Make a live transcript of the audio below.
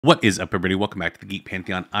What is up, everybody? Welcome back to the Geek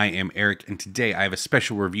Pantheon. I am Eric, and today I have a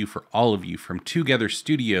special review for all of you from Twogether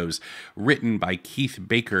Studios, written by Keith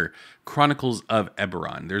Baker, Chronicles of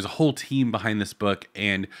Eberron. There's a whole team behind this book,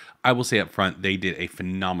 and I will say up front, they did a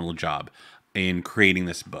phenomenal job in creating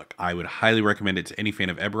this book. I would highly recommend it to any fan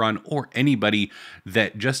of Eberron or anybody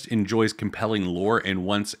that just enjoys compelling lore and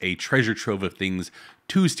wants a treasure trove of things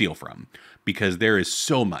to steal from, because there is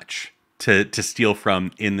so much to steal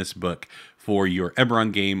from in this book for your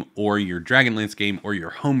Eberron game or your Dragonlance game or your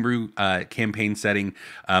homebrew campaign setting.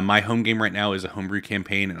 My home game right now is a homebrew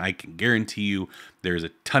campaign, and I can guarantee you there's a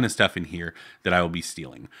ton of stuff in here that I will be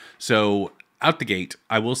stealing. So out the gate,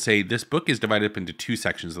 I will say this book is divided up into two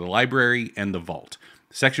sections, the library and the vault.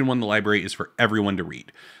 Section 1, the library, is for everyone to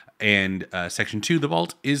read. And Section 2, the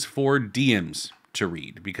vault, is for DMs to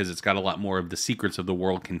read, because it's got a lot more of the secrets of the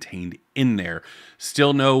world contained in there.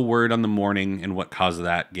 Still no word on the morning and what caused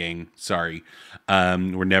that, gang. Sorry.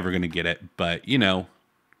 We're never going to get it, but, you know,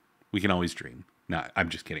 we can always dream. No, I'm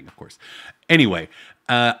just kidding, of course. Anyway,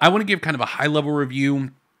 I want to give kind of a high-level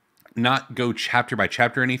review, not go chapter by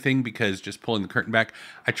chapter or anything, because just pulling the curtain back,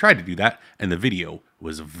 I tried to do that, and the video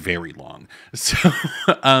was very long. So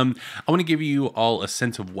I want to give you all a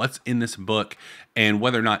sense of what's in this book and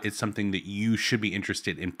whether or not it's something that you should be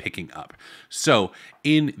interested in picking up. So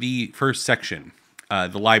in the first section,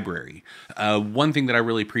 the library, one thing that I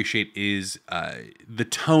really appreciate is the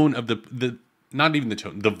tone of the not even the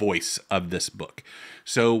tone, the voice of this book.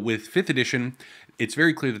 So with 5th edition, it's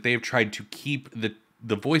very clear that they have tried to keep the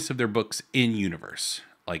voice of their books in universe.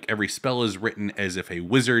 Like, every spell is written as if a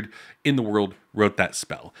wizard in the world wrote that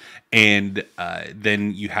spell. And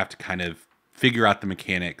then you have to kind of figure out the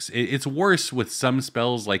mechanics. It's worse with some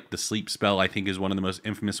spells, like the sleep spell, I think, is one of the most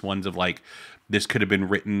infamous ones of, like, this could have been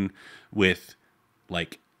written with,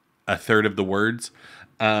 like, a third of the words.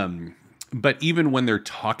 But even when they're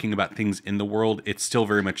talking about things in the world, it still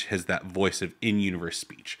very much has that voice of in-universe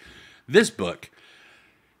speech. This book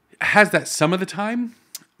has that some of the time,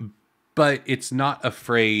 but it's not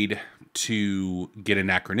afraid to get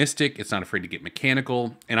anachronistic. It's not afraid to get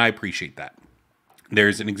mechanical, and I appreciate that.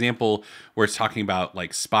 There's an example where it's talking about,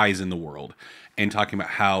 like, spies in the world, and talking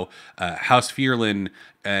about how House Fearlin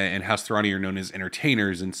and House Thrani are known as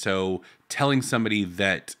entertainers, and so telling somebody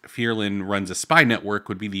that Fearlin runs a spy network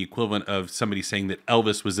would be the equivalent of somebody saying that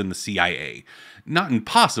Elvis was in the CIA. Not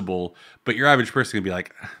impossible, but your average person would be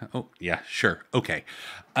like, oh, yeah, sure, okay.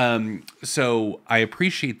 So I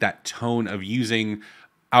appreciate that tone of using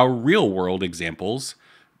our real world examples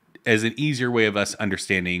as an easier way of us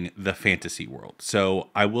understanding the fantasy world. So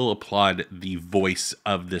I will applaud the voice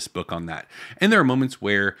of this book on that. And there are moments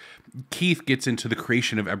where Keith gets into the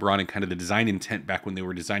creation of Eberron and kind of the design intent back when they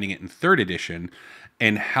were designing it in 3rd edition,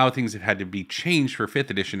 and how things have had to be changed for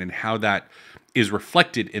 5th edition, and how that is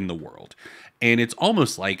reflected in the world. And it's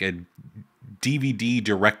almost like a DVD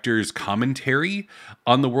director's commentary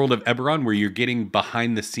on the world of Eberron, where you're getting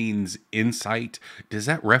behind the scenes insight. Does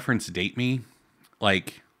that reference date me?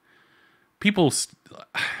 Like,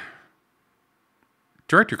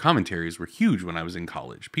 director commentaries were huge when I was in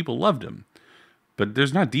college. People loved them, but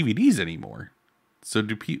there's not DVDs anymore. So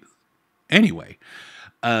do people anyway?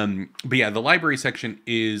 But yeah, the library section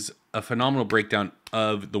is a phenomenal breakdown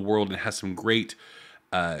of the world, and has some great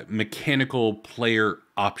mechanical player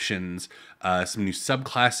options, some new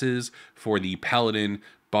subclasses for the paladin,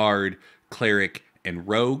 bard, cleric, and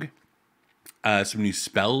rogue, some new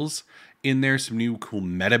spells in there, some new cool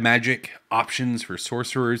meta magic options for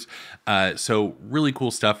sorcerers. So really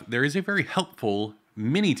cool stuff. There is a very helpful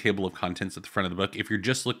mini table of contents at the front of the book if you're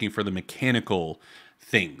just looking for the mechanical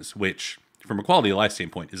things, which from a quality of life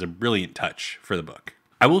standpoint is a brilliant touch for the book.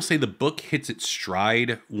 I will say the book hits its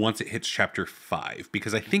stride once it hits chapter 5,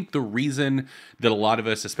 because I think the reason that a lot of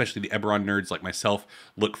us, especially the Eberron nerds like myself,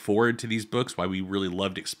 look forward to these books, why we really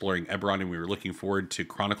loved exploring Eberron and we were looking forward to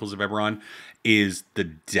Chronicles of Eberron, is the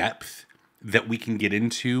depth that we can get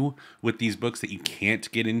into with these books that you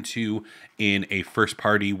can't get into in a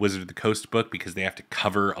first-party Wizard of the Coast book, because they have to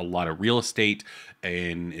cover a lot of real estate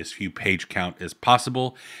and as few page count as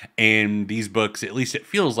possible. And these books, at least it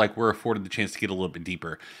feels like, we're afforded the chance to get a little bit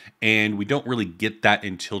deeper. And we don't really get that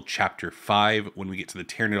until chapter 5, when we get to the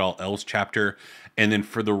Tyrnodal Elves chapter. And then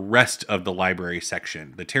for the rest of the library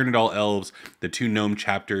section, the Tyrnodal Elves, the 2 Gnome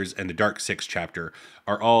chapters, and the Dark Six chapter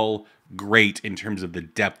are all great in terms of the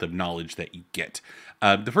depth of knowledge that you get.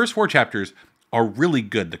 The first 4 chapters are really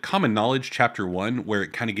good. The Common Knowledge, chapter 1, where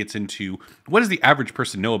it kind of gets into what does the average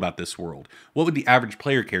person know about this world? What would the average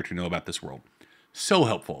player character know about this world? So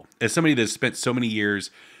helpful. As somebody that's spent so many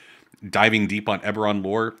years diving deep on Eberron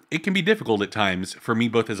lore, it can be difficult at times for me,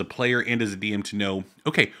 both as a player and as a DM, to know,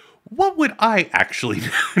 okay, what would I actually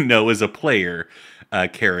know as a player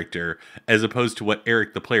character, as opposed to what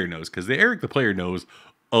Eric the player knows, because Eric the player knows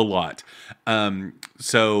a lot.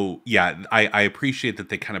 So yeah, I appreciate that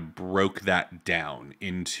they kind of broke that down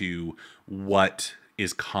into what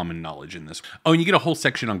is common knowledge in this. Oh, and you get a whole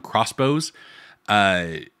section on crossbows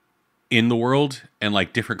in the world, and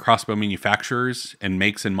like different crossbow manufacturers and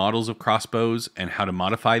makes and models of crossbows and how to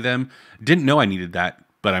modify them. Didn't know I needed that,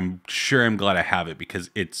 but I'm glad I have it, because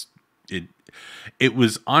it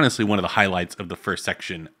was honestly one of the highlights of the first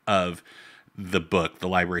section of the book, the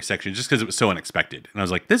library section, just because it was so unexpected. And I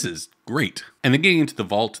was like, this is great. And then getting into the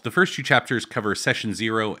vault, the first 2 chapters cover session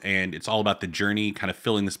 0, and it's all about the journey, kind of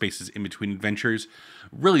filling the spaces in between adventures.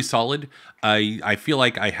 Really solid. I feel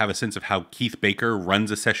like I have a sense of how Keith Baker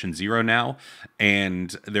runs a session 0 now, and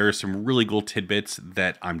there are some really cool tidbits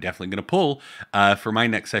that I'm definitely going to pull for my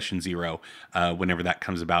next session 0 whenever that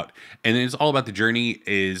comes about. And then it's all about the journey.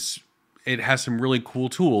 It has some really cool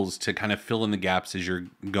tools to kind of fill in the gaps as you're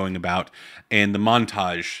going about. And the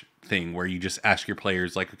montage thing where you just ask your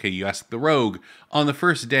players, like, okay, you ask the rogue, on the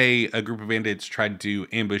first day a group of bandits tried to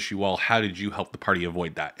ambush you all, how did you help the party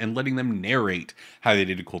avoid that? And letting them narrate how they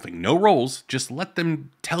did a cool thing. No roles, just let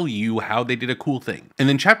them tell you how they did a cool thing. And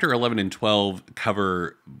then chapter 11 and 12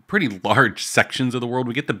 cover pretty large sections of the world.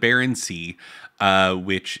 We get the Barren Sea,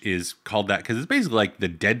 which is called that because it's basically like the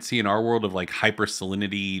Dead Sea in our world, of like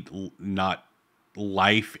hypersalinity, not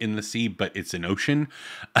life in the sea, but it's an ocean.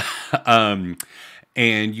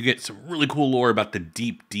 And you get some really cool lore about the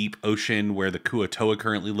deep, deep ocean where the Kuo-toa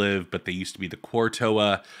currently live, but they used to be the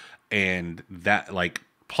Kuo-toa, and that, like,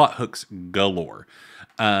 plot hooks galore.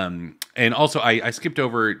 And also, I skipped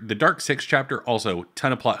over the Dark 6 chapter, also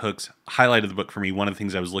ton of plot hooks, highlighted the book for me. One of the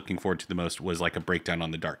things I was looking forward to the most was like a breakdown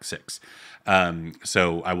on the Dark 6.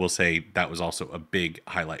 So I will say that was also a big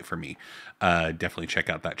highlight for me. Definitely check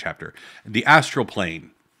out that chapter. The Astral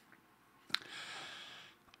Plane.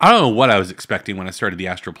 I don't know what I was expecting when I started the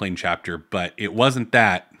Astral Plane chapter, but it wasn't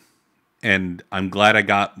that, and I'm glad I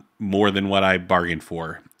got more than what I bargained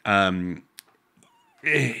for. I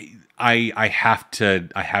have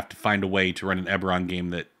to find a way to run an Eberron game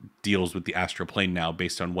that deals with the Astral Plane now,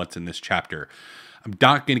 based on what's in this chapter. I'm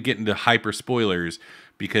not going to get into hyper spoilers,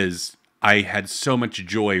 because I had so much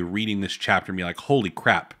joy reading this chapter and be like, holy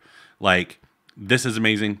crap, like, this is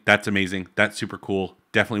amazing, that's super cool,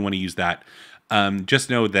 definitely want to use that. Just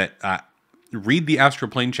know that read the Astral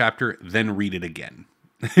Plane chapter, then read it again,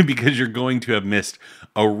 because you're going to have missed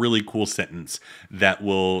a really cool sentence that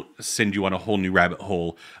will send you on a whole new rabbit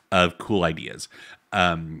hole of cool ideas.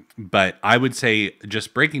 But I would say,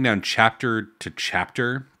 just breaking down chapter to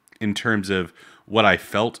chapter in terms of what I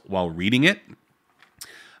felt while reading it,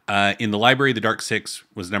 in the library, the Dark 6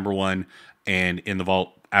 was number 1, and in the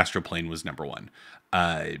vault, Astral Plane was number 1.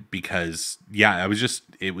 Because yeah,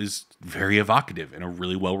 it was very evocative and a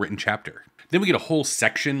really well-written chapter. Then we get a whole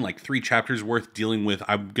section, like 3 chapters worth, dealing with,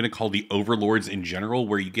 I'm going to call the overlords in general,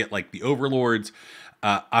 where you get like the overlords,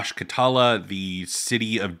 Ashkatala, the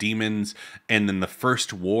city of demons, and then the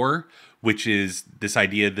first war, which is this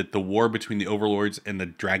idea that the war between the overlords and the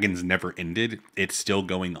dragons never ended. It's still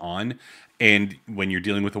going on. And when you're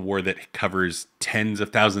dealing with a war that covers tens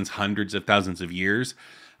of thousands, hundreds of thousands of years,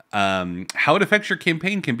 how it affects your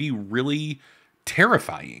campaign can be really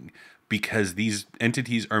terrifying, because these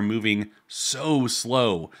entities are moving so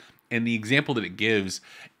slow. And the example that it gives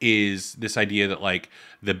is this idea that, like,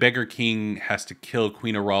 the Beggar King has to kill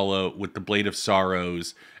Queen Arala with the Blade of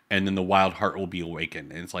Sorrows, and then the Wild Heart will be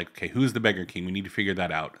awakened. And it's like, okay, who's the Beggar King? We need to figure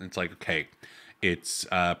that out. And it's like, okay, it's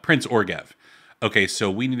Prince Orgev. Okay,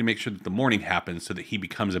 so we need to make sure that the morning happens so that he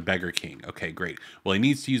becomes a Beggar King. Okay, great. Well, he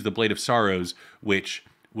needs to use the Blade of Sorrows, which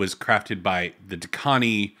was crafted by the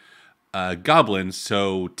Dakani goblins,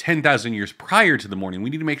 so 10,000 years prior to the morning. We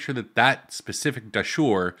need to make sure that that specific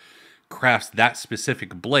Dashur crafts that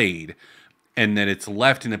specific blade, and that it's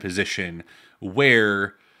left in a position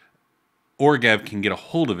where Orgev can get a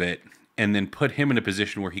hold of it, and then put him in a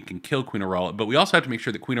position where he can kill Queen Arala. But we also have to make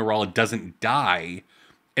sure that Queen Arala doesn't die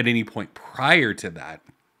at any point prior to that.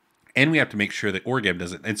 And we have to make sure that Orgev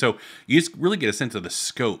doesn't. And so you just really get a sense of the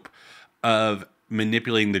scope of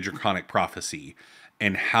manipulating the Draconic prophecy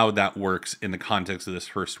and how that works in the context of this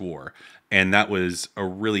first war. And that was a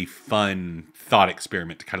really fun thought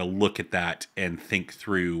experiment to kind of look at that and think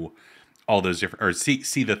through all those different, or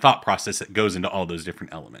see the thought process that goes into all those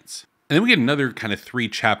different elements. And then we get another kind of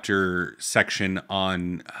 3-chapter section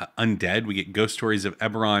on undead. We get Ghost Stories of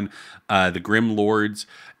Eberron, the Grim Lords,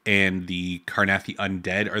 and the Karnathi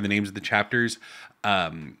Undead are the names of the chapters.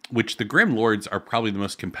 which the Grim Lords are probably the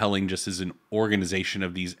most compelling, just as an organization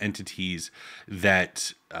of these entities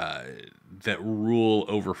that that rule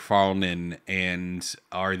over Fallen and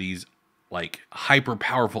are these like hyper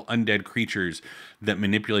powerful undead creatures that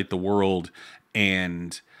manipulate the world.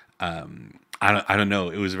 And I don't know.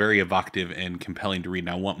 It was very evocative and compelling to read, and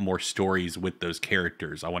I want more stories with those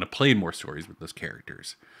characters. I want to play more stories with those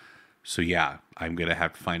characters. So yeah, I'm gonna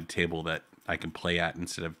have to find a table that I can play at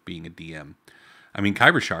instead of being a DM. I mean,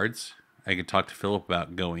 Kyber Shards. I could talk to Philip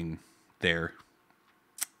about going there.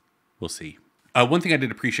 We'll see. One thing I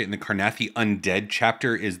did appreciate in the Carnathi Undead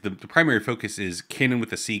chapter is the primary focus is canon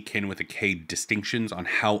with a C, canon with a K distinctions on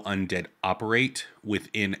how undead operate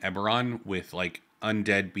within Eberron, with like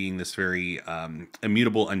undead being this very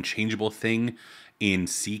immutable, unchangeable thing in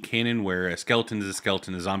C canon, where a skeleton is a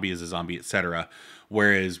skeleton, a zombie is a zombie, etc.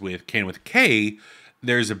 Whereas with canon with a K,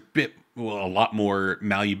 there's a lot more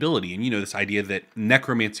malleability. And, this idea that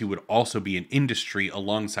necromancy would also be an industry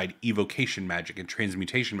alongside evocation magic and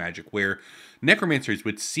transmutation magic, where necromancers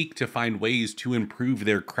would seek to find ways to improve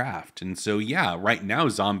their craft. And so, yeah, right now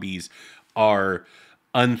zombies are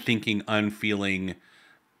unthinking, unfeeling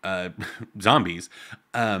zombies.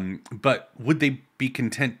 But would they be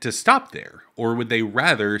content to stop there? Or would they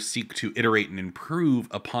rather seek to iterate and improve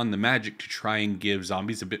upon the magic to try and give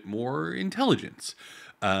zombies a bit more intelligence?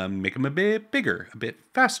 Make them a bit bigger, a bit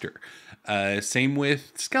faster. Same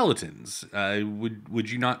with skeletons.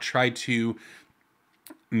 Would you not try to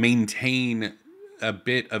maintain a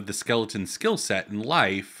bit of the skeleton skill set in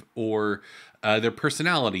life, or their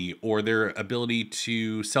personality, or their ability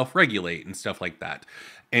to self-regulate and stuff like that?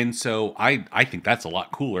 And so I think that's a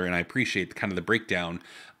lot cooler, and I appreciate kind of the breakdown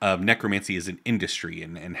of necromancy as an industry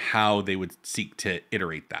and how they would seek to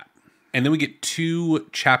iterate that. And then we get 2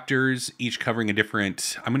 chapters, each covering a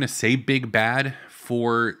different, I'm going to say big bad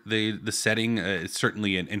for the setting. It's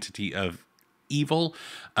certainly an entity of evil.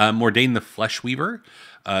 Mordain the Fleshweaver,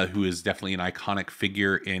 who is definitely an iconic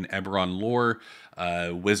figure in Eberron lore,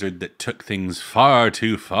 wizard that took things far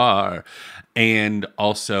too far. And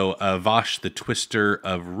also Vash the Twister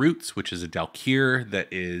of Roots, which is a Dalkir that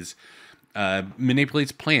is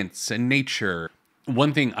manipulates plants and nature.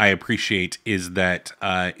 One thing I appreciate is that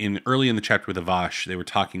early in the chapter with Avash, they were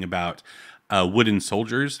talking about wooden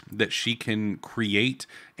soldiers that she can create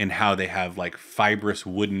and how they have like fibrous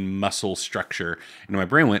wooden muscle structure. And my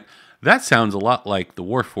brain went, that sounds a lot like the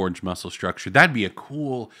Warforged muscle structure. That'd be a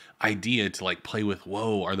cool idea to like play with.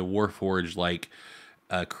 Whoa, are the Warforged like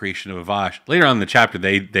creation of Avash? Later on in the chapter,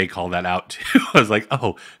 they call that out too. I was like,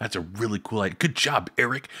 oh, that's a really cool idea. Good job,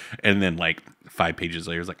 Eric. And then like 5 pages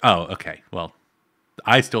later, I was like, oh, okay, well,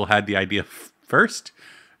 I still had the idea first,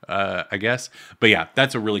 I guess. But yeah,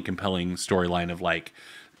 that's a really compelling storyline of like,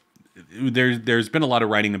 there's been a lot of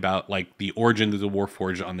writing about like the origin of the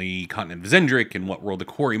Warforged on the continent of Zendrick and what role the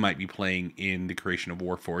Quarry might be playing in the creation of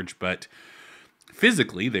Warforged, but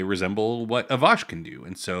physically they resemble what Avash can do.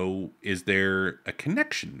 And so is there a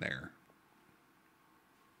connection there?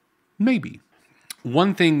 Maybe.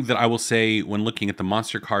 One thing that I will say when looking at the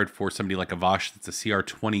monster card for somebody like Avash, that's a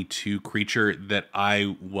CR22 creature, that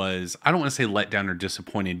I don't want to say let down or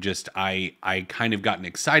disappointed, just I kind of gotten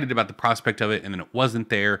excited about the prospect of it and then it wasn't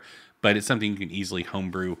there, but it's something you can easily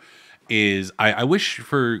homebrew, is I wish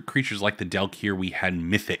for creatures like the Dalkir we had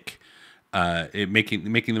mythic,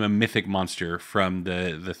 making them a mythic monster from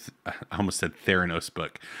the I almost said Theranos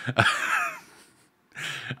book.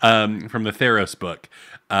 From the Theros book,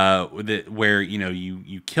 where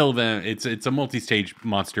you kill them. It's a multi-stage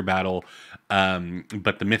monster battle,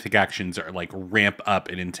 but the mythic actions are like ramp up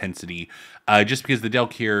in intensity. Just because the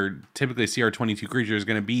Dalkir, typically a CR22 creature, is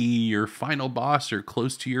going to be your final boss or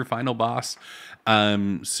close to your final boss.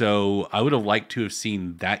 So I would have liked to have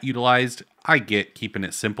seen that utilized. I get keeping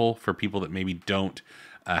it simple for people that maybe don't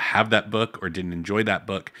have that book or didn't enjoy that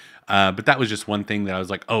book. But that was just one thing that I was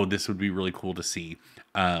like, oh, this would be really cool to see.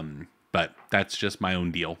 But that's just my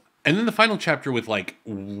own deal. And then the final chapter with like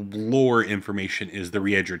lore information is the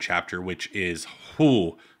Riedra chapter, which is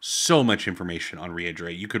so much information on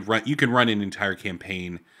Riedra. You can run an entire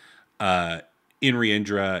campaign in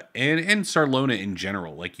Riedra and Sarlona in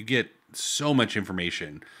general. Like, you get so much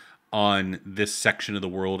information on this section of the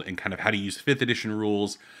world and kind of how to use 5th edition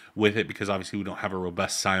rules with it, because obviously we don't have a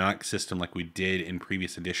robust psionic system like we did in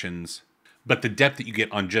previous editions. But the depth that you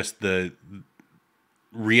get on just the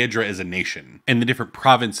Riedra as a nation and the different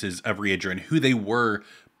provinces of Riedra and who they were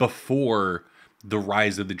before the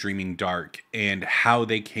rise of the Dreaming Dark and how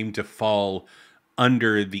they came to fall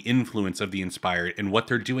under the influence of the Inspired and what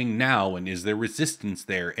they're doing now, and is there resistance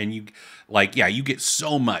there? And you get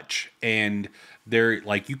so much, and there,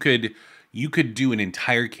 like, you could you could do an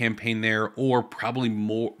entire campaign there, or probably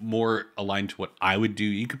more aligned to what I would do.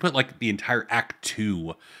 You could put like the entire Act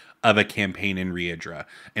 2 of a campaign in Riedra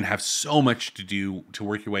and have so much to do to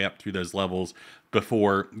work your way up through those levels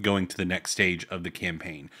before going to the next stage of the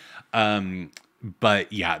campaign.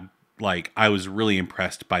 But yeah, like I was really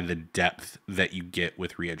impressed by the depth that you get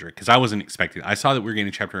with Riedra, because I wasn't expecting. I saw that we were getting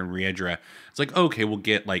a chapter in Riedra. It's like, okay, we'll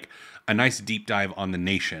get like a nice deep dive on the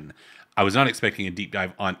nation. I was not expecting a deep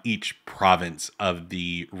dive on each province of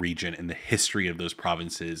the region and the history of those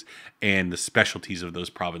provinces and the specialties of those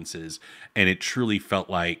provinces. And it truly felt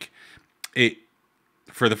like it,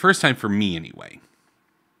 for the first time for me anyway,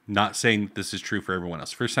 not saying this is true for everyone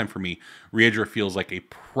else, first time for me, Riedra feels like a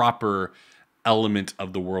proper element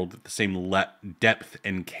of the world with the same depth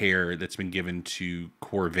and care that's been given to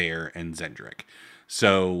Corvair and Zendrick.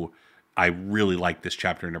 So I really like this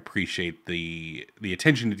chapter and appreciate the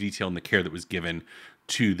attention to detail and the care that was given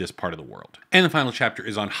to this part of the world. And the final chapter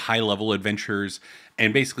is on high-level adventures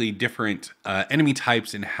and basically different enemy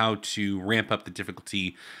types and how to ramp up the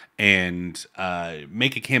difficulty and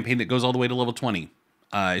make a campaign that goes all the way to level 20.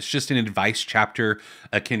 It's just an advice chapter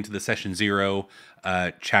akin to the Session 0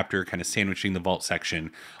 chapter, kind of sandwiching the vault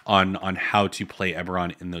section on how to play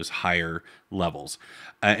Eberron in those higher levels.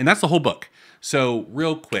 And that's the whole book. So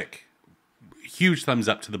real quick, huge thumbs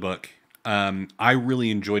up to the book. I really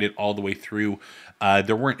enjoyed it all the way through.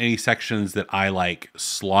 There weren't any sections that I like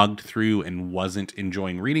slogged through and wasn't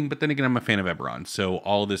enjoying reading, but then again, I'm a fan of Eberron, so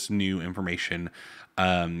all this new information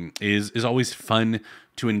is always fun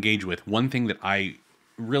to engage with. One thing that I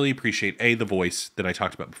really appreciate, the voice that I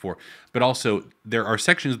talked about before, but also there are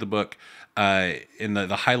sections of the book in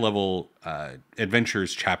the high level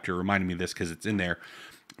adventures chapter, reminding me of this because it's in there.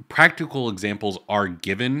 Practical examples are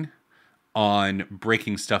given on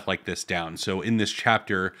breaking stuff like this down. So in this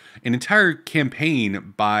chapter, an entire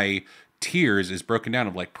campaign by tiers is broken down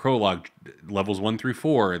of like prologue levels 1 through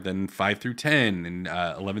 4, then 5 through 10, and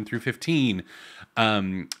 11 through 15.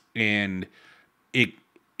 And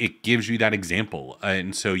it gives you that example.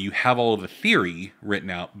 And so you have all of the theory written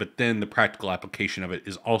out, but then the practical application of it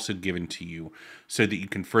is also given to you so that you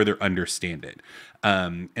can further understand it.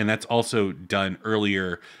 And that's also done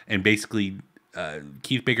earlier, and basically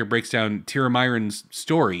Keith Baker breaks down Tira Myron's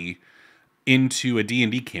story into a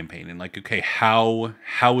D&D campaign and like, okay, how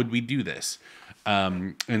would we do this?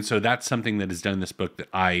 And so that's something that is done in this book that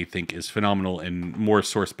I think is phenomenal, and more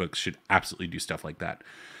source books should absolutely do stuff like that.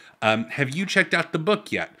 Have you checked out the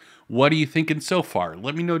book yet? What are you thinking so far?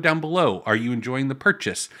 Let me know down below. Are you enjoying the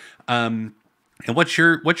purchase? And what's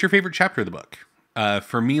your favorite chapter of the book?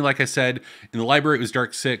 For me, like I said, in the library, it was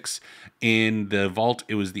Dark 6. In the vault,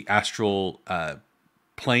 it was the Astral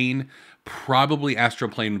Plane. Probably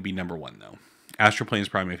Astral Plane would be number 1, though. Astral Plane is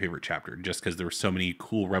probably my favorite chapter, just because there were so many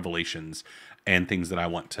cool revelations and things that I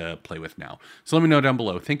want to play with now. So let me know down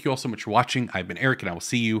below. Thank you all so much for watching. I've been Eric, and I will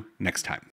see you next time.